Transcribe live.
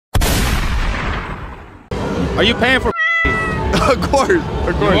Are you paying for? Of course.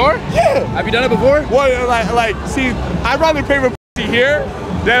 Of course. More? Yeah. Have you done it before? Well, like, see, I'd rather pay for here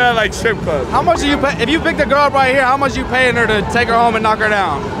than at like strip clubs. How much do you pay? If you picked a girl up right here, how much are you paying her to take her home and knock her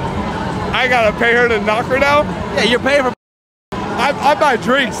down? I gotta pay her to knock her down? Yeah, you're paying for. I buy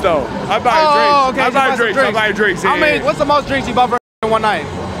drinks though. I buy drinks. Okay, I buy drinks. I buy drinks. How many? What's the most drinks you bought for in one night?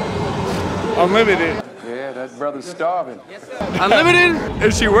 Unlimited. Yeah, that brother's starving. Unlimited?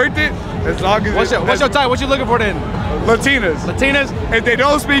 If she worked it, as long as what's your type? What you looking for then? Latinas. Latinas? If they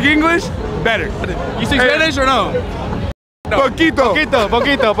don't speak English, better. You speak Spanish or no? No. Poquito.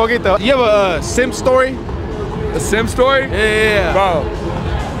 Poquito. You have a simp story? A simp story? Yeah. Bro.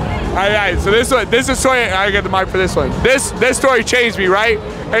 Alright, so this is a story. I get the mic for this one. This story changed me, right?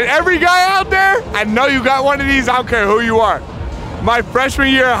 And every guy out there, I know you got one of these. I don't care who you are. My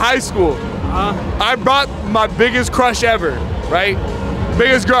freshman year of high school, I brought my biggest crush ever, right?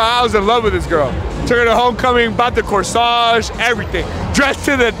 Biggest girl. I was in love with this girl. Took her to homecoming, bought the corsage, everything. Dressed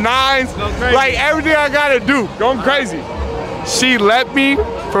to the nines, like everything I gotta do. Going crazy. She let me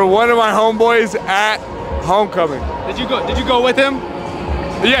for one of my homeboys at homecoming. Did you go with him?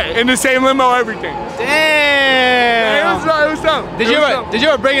 Yeah, in the same limo, everything. Damn. Yeah, it was dope. Did you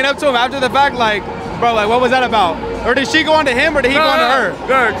ever bring it up to him after the fact, like, bro, like, what was that about? Or did she go on to him, or did he go on to her?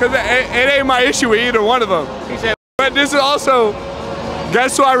 No, because it ain't my issue with either one of them. He said, but this is also,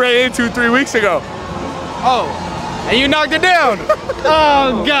 guess who I ran into 3 weeks ago? Oh, and you knocked it down.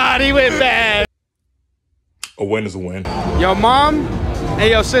 Oh, God, he went bad. A win is a win. Your mom and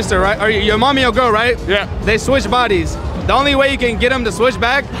your sister, right? Or your mom and your girl, right? Yeah. They switch bodies. The only way you can get them to switch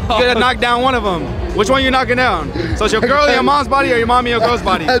back, you gotta knock down one of them. Which one you knocking down? So it's your girl and your mom's body, or your mom and your girl's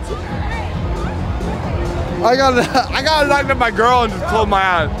body? I gotta knock down my girl and just close my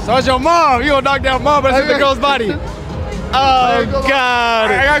eyes. So it's your mom. You gonna knock down mom, but it's the girl's body. Oh,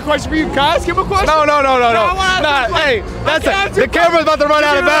 God. I got a question for you. Can I ask him a question? No. Nah, Hey, the camera's about to run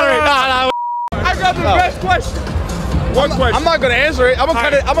out of battery. Nah. I got the best question. One question. I'm not gonna answer it. I'm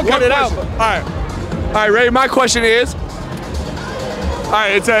gonna cut it out. All right, ready? My question is, all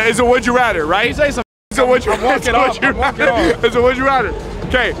right, it's a would you rather, right? You say something. It's a would you rather. It's a would you rather.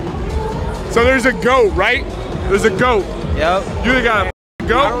 Okay, so there's a goat, right? There's a goat. Yep. You got a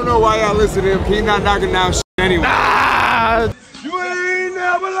goat? I don't know why y'all listen to him. He not knocking down shit anyway. You ain't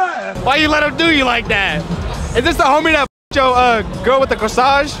never lied. Why you let him do you like that? Is this the homie that your girl with the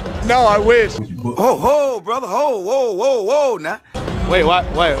corsage? No, I wish. Ho, brother, whoa, now. Wait, why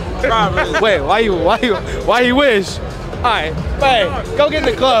you wish? All right, hey, go get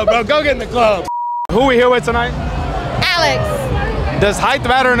in the club, bro. Go get in the club. Who we here with tonight? Alex. Does height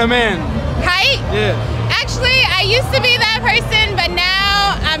matter in a man? Height? Yeah. Actually, I used to be that person, but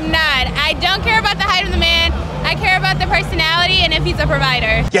now I'm not. I don't care about the height of the man. I care about the personality and if he's a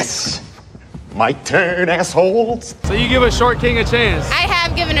provider. Yes. My turn, assholes. So you give a short king a chance? I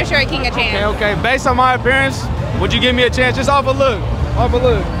have given a short king a chance. Okay. Based on my appearance, would you give me a chance? Just off a look. Off a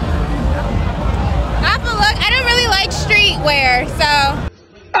look. Off a look. I don't really like streetwear, so.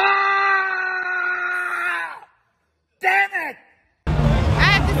 Damn it! I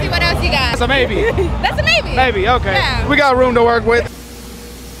have to see what else you got. That's a maybe. That's a maybe. Maybe, okay. Yeah. We got room to work with.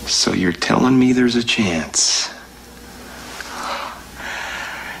 So you're telling me there's a chance?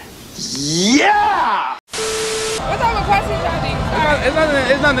 Yeah! What type of questions y'all think?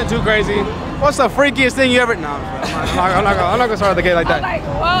 It's nothing too crazy. What's the freakiest thing you ever? No, I'm not gonna start the gate like that. Like,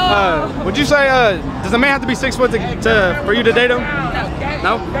 whoa. Would you say does a man have to be 6 foot for you to date him?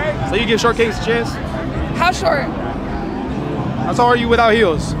 No. So you give short kings a chance? How short? How tall are you without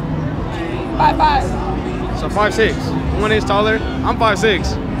heels? 5'5". So 5'6". 1 inch taller. I'm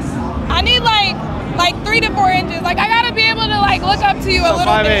 5'6". I need like 3 to 4 inches. Like I gotta be able to like look up to you a little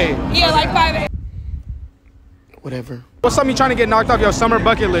 5'8". bit. Yeah, like 5'8". Whatever. What's something you trying to get knocked off your summer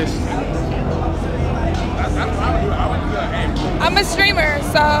bucket list? I'm a streamer,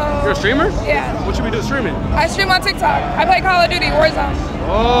 so. You're a streamer? Yeah. What you be doing streaming? I stream on TikTok. I play Call of Duty Warzone.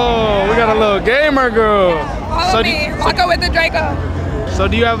 Oh, we got a little gamer girl. Follow me. Rocco with the Draco. So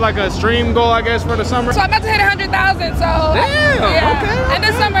do you have like a stream goal, I guess, for the summer? So I'm about to hit 100,000. So. Damn. Yeah. Okay. And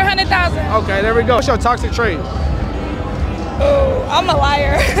this summer 100,000. Okay, there we go. What's your toxic trait? Oh, I'm a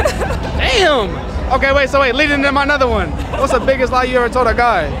liar. Damn. Okay, wait, leading into my another one. What's the biggest lie you ever told a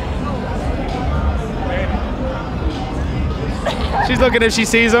guy? She's looking if she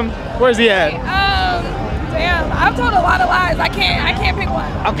sees him. Where's he at? Damn, I've told a lot of lies. I can't pick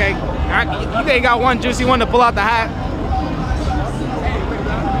one. Okay, you ain't got one juicy one to pull out the hat.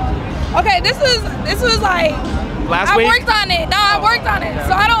 Okay, this was like last week. I worked on it. No, I worked on it,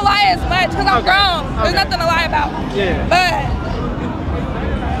 so I don't lie as much because I'm grown. There's nothing to lie about. Yeah. But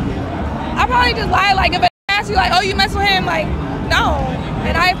I probably just lie like if a ask you like, oh, you mess with him? Like, no.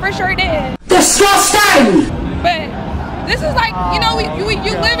 And I for sure did. Disgusting! But this is like, you know, you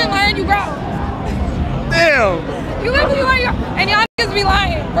live and learn, you grow. Damn. You live and you learn, and y'all niggas be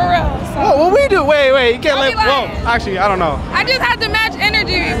lying, for real. So. What we do? Wait, you can't Don't let. be lying. Whoa, actually, I don't know. I just have to match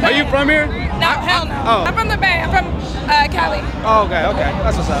energy. Are you from here? No, hell no. Oh. I'm from the Bay. I'm from Cali. Oh, okay,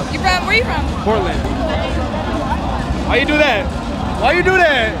 that's what's up. Where you from? Portland. Why you do that? What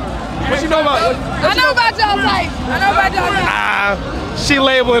you know about? I know about y'all type. She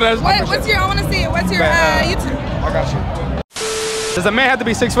labeled us. What's your? I want to see it. What's your YouTube? I got you. Does a man have to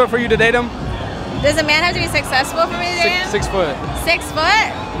be 6 foot for you to date him? Does a man have to be successful for me to date him? 6 foot. 6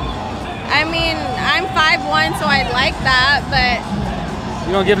 foot? I mean, I'm 5'1", so I'd like that, but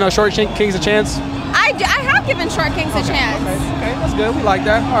You don't give no short kings a chance? I have given short kings a chance. Okay, that's good. We like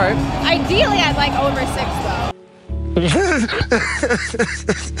that. All right. Ideally, I'd like over 6 though.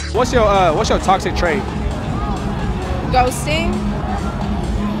 What's your toxic trait? Ghosting?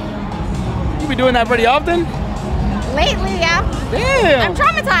 You be doing that pretty often? Lately, yeah. Damn. I'm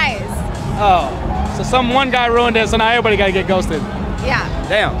traumatized. Oh, so one guy ruined it, so now everybody gotta get ghosted. Yeah.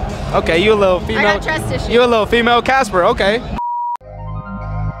 Damn. Okay, you a little female. I got trust issues. You a little female Casper. Okay.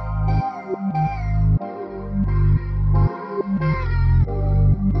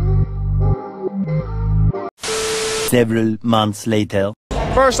 Several months later.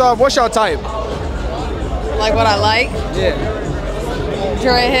 First off, what's your type? Like what I like? Yeah.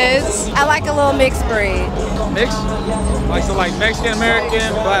 Dreadheads. I like a little mixed breed. Mixed? Like Mexican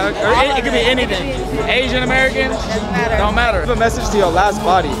American, black, or it could be anything. Asian American? Doesn't matter. Don't matter. Give a message to your last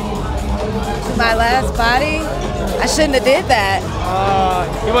body. My last body? I shouldn't have did that.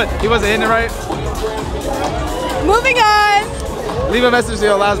 He wasn't hitting it right? Moving on. Leave a message to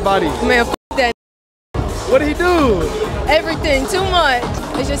your last body. Man, f that. What did he do? Everything, too much.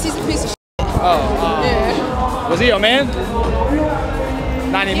 It's just he's a piece of shit. Yeah. Was he your man?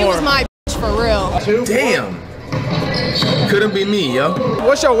 Not anymore. He was my bitch for real. Damn. Couldn't be me, yo.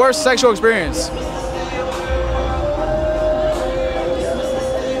 What's your worst sexual experience? I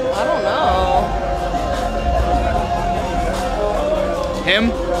don't know.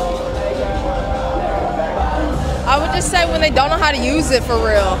 Him? I would just say when they don't know how to use it for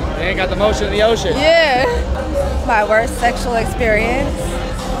real. They ain't got the motion in the ocean. Yeah. My worst sexual experience?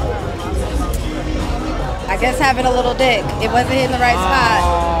 I guess having a little dick. It wasn't hitting the right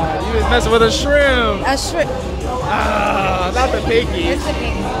spot. You was messing with a shrimp. A shrimp. Not the pinky. It's the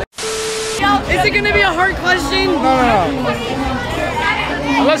pinky. Is it gonna be a hard question? No.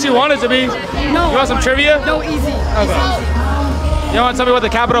 Unless you want it to be. No. You want some trivia? No, easy. Okay. You want to tell me what the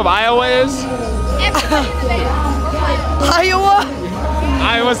capital of Iowa is? Iowa?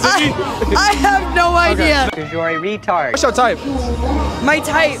 Iowa City? I have no idea. Because you're a retard. What's your type? My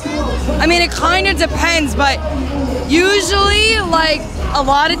type? I mean, it kind of depends, but usually, like, a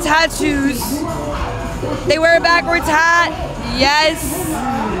lot of tattoos. They wear a backwards hat. Yes.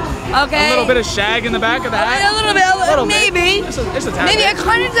 Okay. A little bit of shag in the back of the hat? A little bit, maybe. It's a tattoo. Maybe it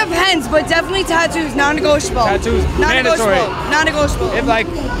kind of depends, but definitely tattoos, non-negotiable. Tattoos, mandatory. Non-negotiable. If like,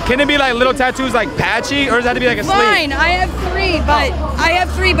 can it be like little tattoos like patchy, or does it have to be like a sleeve? Fine, I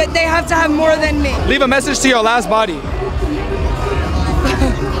have three, but they have to have more than me. Leave a message to your last body.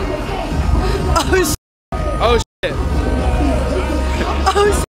 Oh shit. Oh shit. Oh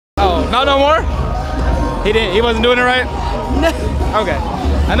shit. Oh, no more? He wasn't doing it right? No. Okay.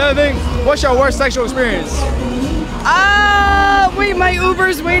 Another thing, what's your worst sexual experience? Wait, my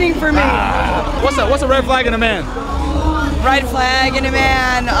Uber's waiting for me. What's a red flag in a man? Red flag in a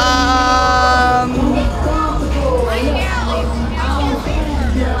man.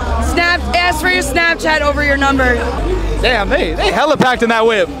 Ask for your Snapchat over your number. Damn, they hella packed in that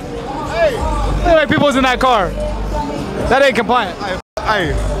whip. Hey, look like people was in that car. That ain't compliant.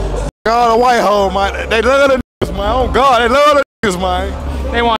 Hey, God, a white hole, man. They love the niggas, man. Oh God, they love the niggas, man.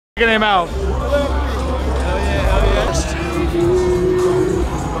 They want to get him out.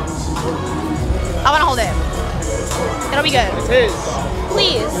 I want to hold it. It'll be good. It's his.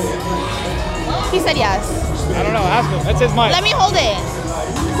 Please. He said yes. I don't know, ask him. That's his mic. Let me hold it.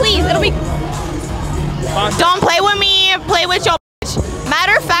 Please, it'll be. Don't play with me, play with your bitch.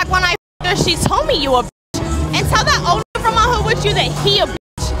 Matter of fact, when I f***ed her, she told me you a bitch. And tell that old nigga from my hood with you that he a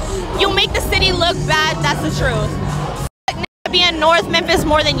bitch. You make the city look bad, that's the truth. F*** nigga being North Memphis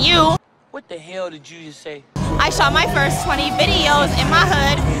more than you. What the hell did you just say? I shot my first 20 videos in my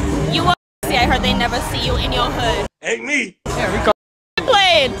hood. You a pussy, I heard they never see you in your hood. Ain't me. Yeah, we call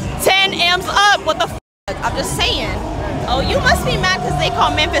Played 10 amps up, what the f***? I'm just saying. Oh, you must be mad because they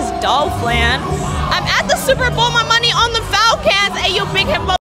call Memphis Dolphland. I'm at the Super Bowl, my money on the Falcons, and you big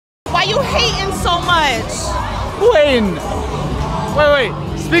hippo white Why you hating so much? Who hating? Wait.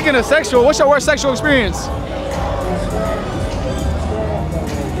 Speaking of sexual, what's your worst sexual experience?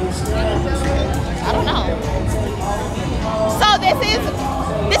 I don't know. So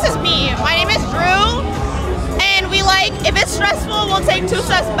this is me. My name is Drew. And we like, if it's stressful, we'll take 2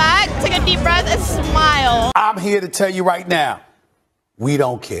 steps back, take a deep breath, and smile. I'm here to tell you right now, we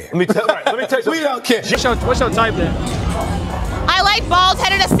don't care. Let me tell you, we don't care. What's your type then? I like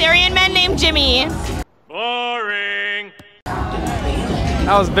bald-headed Assyrian men named Jimmy. Boring.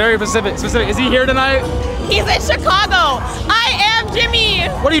 That was very specific. Is he here tonight? He's in Chicago. I am Jimmy.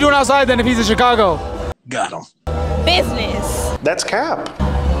 What are you doing outside then if he's in Chicago? Got him. Business. That's cap.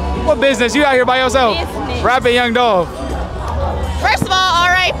 What business? You out here by yourself? Business. Rapping Young Dolph. First of all,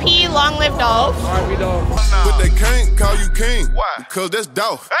 R.I.P. Long live Dolph. R.I.P. Dolph. But they can't call you king. Why? Because that's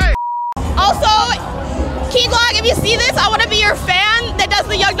Dolph. Hey. Also, King Log, if you see this, I want to be your fan that does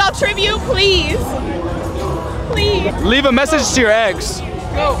the Young Dolph tribute, please. Please. Leave a message to your ex.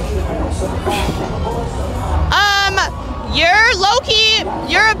 Go. You're low-key,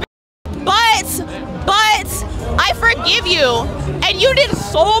 you're a but I forgive you. And you did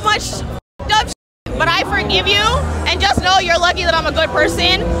so much up shit, but I forgive you. And just know you're lucky that I'm a good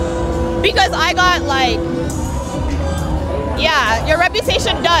person because I got like, yeah, your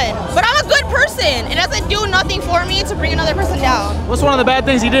reputation done. But I'm a good person. It doesn't do nothing for me to bring another person down. What's one of the bad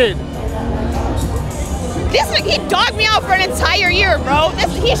things he did? He dogged me out for an entire year, bro.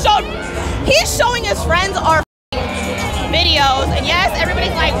 He's showing his friends our videos, and yes,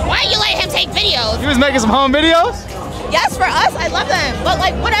 everybody's like, why you let him take videos? He was making some home videos? Yes, for us, I love them, but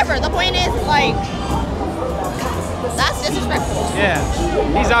like, whatever. The point is, like, that's disrespectful. Yeah,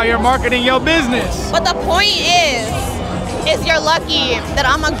 he's out here marketing your business. But the point is you're lucky that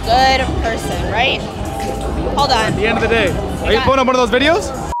I'm a good person, right? Hold on. At the end of the day, are you putting up one of those videos?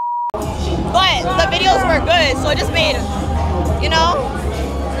 But the videos were good, so it just made, you know?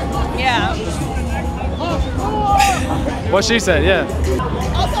 Yeah. What she said, yeah.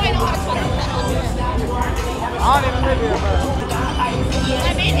 Also, I know how to talk I don't even live here, bro.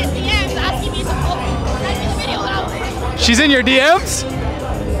 I made his DMs asking me to send me the video that I was. She's in your DMs?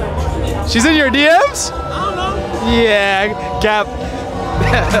 She's in your DMs? I don't know. Yeah, Cap.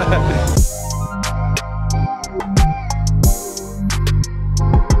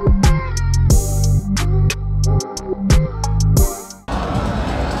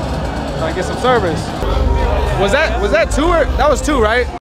 Trying to get some service. Was that 2 or that was 2, right?